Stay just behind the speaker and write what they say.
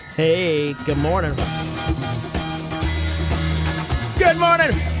Hey, good morning. Good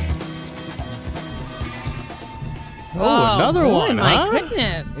morning. Oh, another one, my huh?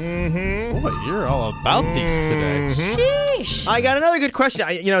 goodness. Mm-hmm. Boy, you're all about these today. Sheesh. I got another good question.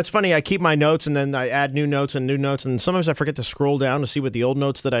 It's funny. I keep my notes and then I add new notes, and sometimes I forget to scroll down to see what the old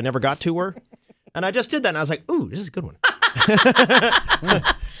notes that I never got to were. And I just did that, and I was like, ooh, this is a good one.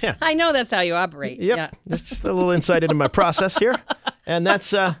 Yeah. I know that's how you operate. Yep. Yeah. That's just a little insight into my process here. And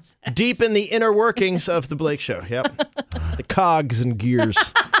that's deep in the inner workings of the Blake Show. Yep. The cogs and gears.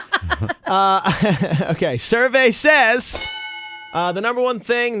 Okay. Survey says the number one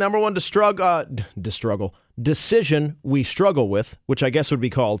decision we struggle with, which I guess would be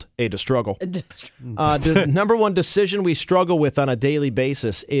called a struggle. The number one decision we struggle with on a daily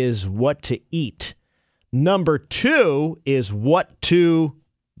basis is what to eat. Number two is what to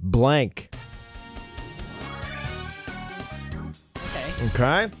blank.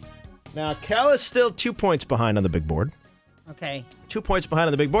 Okay. Now, Kel is still 2 points behind on the big board. Okay. 2 points behind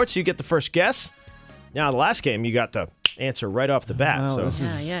on the big board, so you get the first guess. Now, the last game, you got the answer right off the bat.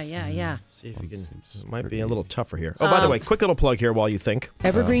 Yeah. See if you can. It might be a little tougher here. Oh, by the way, quick little plug here while you think.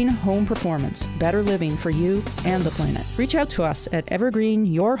 Evergreen Home Performance. Better living for you and the planet. Reach out to us at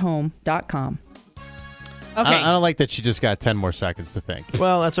evergreenyourhome.com. Okay. I don't like that she just got 10 more seconds to think.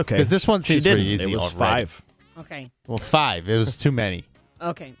 Well, that's okay. Because this one seems pretty didn't. easy It was already. 5. Okay. Well, 5. It was too many.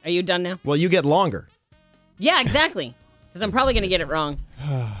 Okay. Are you done now? Well, you get longer. Yeah, exactly. Because I'm probably going to get it wrong.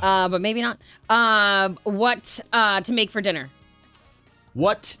 But maybe not. What to make for dinner?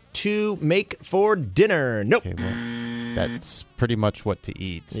 What to make for dinner? Nope. Okay, well, that's pretty much what to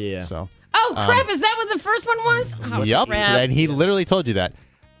eat. Yeah. So. Oh, crap. Is that what the first one was? Oh, Yup. crap. And he literally told you that.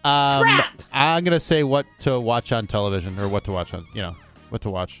 Crap. I'm going to say what to watch on television or what to watch on, what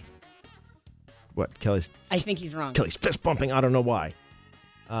to watch. What? Kelly's I think he's wrong. fist bumping. I don't know why.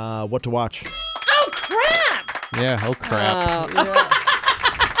 What to watch? Oh, crap. Yeah. Oh, crap.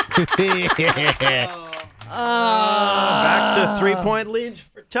 Back to 3-point lead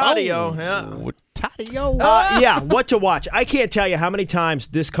for Tadio. Oh, Tadio. Yeah, what to watch. I can't tell you how many times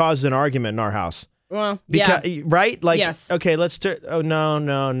this causes an argument in our house. Well, Because, yeah. Right? Like, Yes. okay, let's turn. Oh,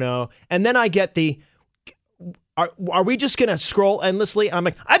 no. And then I get are we just going to scroll endlessly? I'm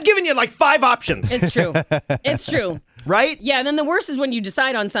like, I've given you like 5 options. It's true. It's true. Right? Yeah, and then the worst is when you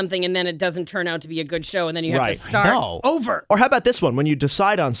decide on something and then it doesn't turn out to be a good show and then you have Right. to start No. over. Or how about this one? When you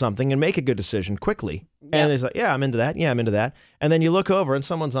decide on something and make a good decision quickly, and it's like, yeah, I'm into that. Yeah, I'm into that. And then you look over and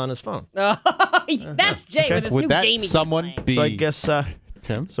someone's on his phone. That's Jay with his Would new that game. someone be So I guess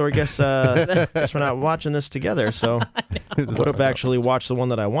Tim? guess we're not watching this together. So I would have actually watched the one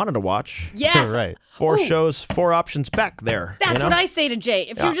that I wanted to watch. Yes. Right. 4 Ooh. shows, 4 options back there. That's what I say to Jay.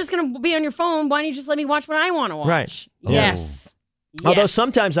 If you're just going to be on your phone, why don't you just let me watch what I want to watch? Right. Yes. Although Yes.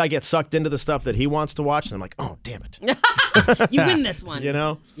 sometimes I get sucked into the stuff that he wants to watch, and I'm like, oh, damn it. You win this one. You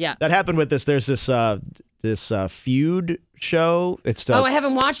know? Yeah. That happened with this. There's this feud show. It's Oh, I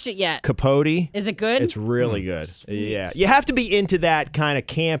haven't watched it yet. Capote. Is it good? It's really good. Yeah. You have to be into that kind of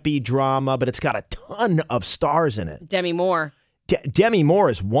campy drama, but it's got a ton of stars in it. Demi Moore. Demi Moore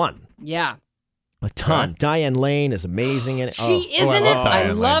is one. Yeah. A ton. Diane Lane is amazing in it. She is in it. I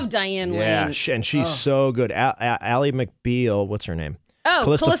love Diane Yeah, Lane. and she's so good. Ally McBeal, what's her name? Oh,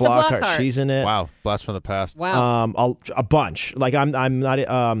 Callista Flockhart. She's in it. Wow. Blast from the past. Wow. A bunch. Like I'm not.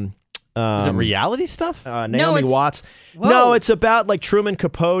 Is it reality stuff? Naomi it's- Watts. Whoa. No, it's about like Truman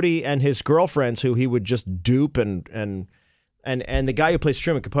Capote and his girlfriends who he would just dupe and the guy who plays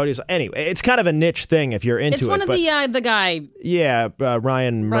Truman Capote is anyway. It's kind of a niche thing if you're into it's it. one of the guy Yeah,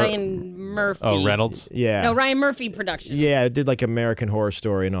 Ryan Murphy. Oh, Reynolds? Yeah. No, Ryan Murphy production. Yeah, it did like American Horror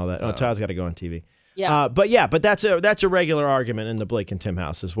Story and all that. Oh, Todd's got to go on TV. Yeah. But that's a regular argument in the Blake and Tim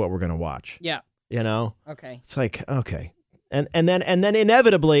house is what we're going to watch. Yeah. You know? Okay. It's like, okay. And then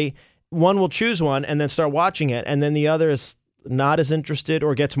inevitably one will choose one and then start watching it, and then the other is not as interested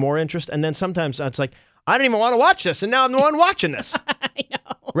or gets more interest, and then sometimes it's like, I don't even want to watch this, and now I'm the one watching this. I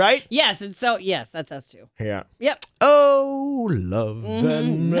know. Right? Yes, that's us too. Yeah. Yep. Oh, love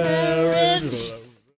and marriage.